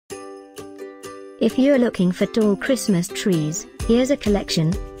If you're looking for tall Christmas trees, here's a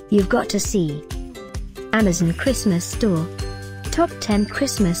collection you've got to see. Amazon Christmas Store. Top 10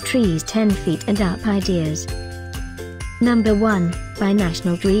 Christmas trees 10 feet and up ideas. Number 1, by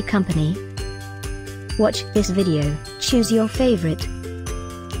National Tree Company. Watch this video, choose your favorite.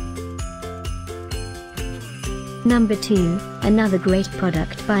 Number 2, another great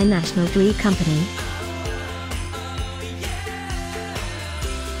product by National Tree Company.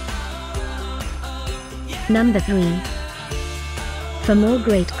 Number 3. For more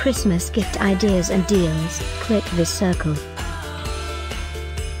great Christmas gift ideas and deals, click this circle.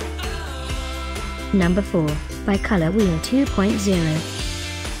 Number 4, by Color Wheel 2.0.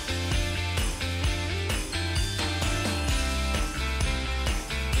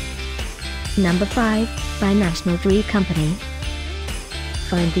 Number 5, by National Tree Company.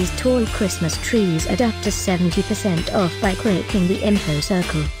 Find these tall Christmas trees at up to 70% off by clicking the info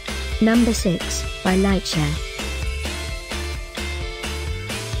circle. Number 6, by Lightshare.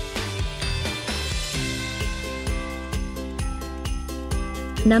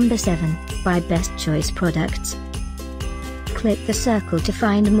 Number 7, by Best Choice Products. Click the circle to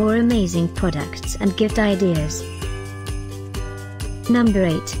find more amazing products and gift ideas. Number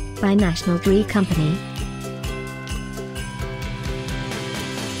 8, by National Tree Company.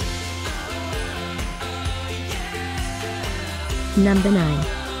 Number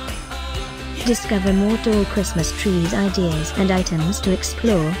 9. Discover more tall Christmas trees ideas and items to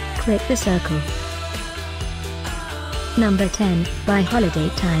explore, click the circle. Number 10, by Holiday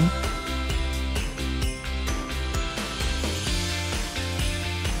Time.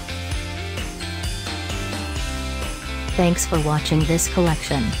 Thanks for watching this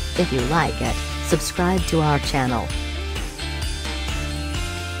collection. If you like it, subscribe to our channel.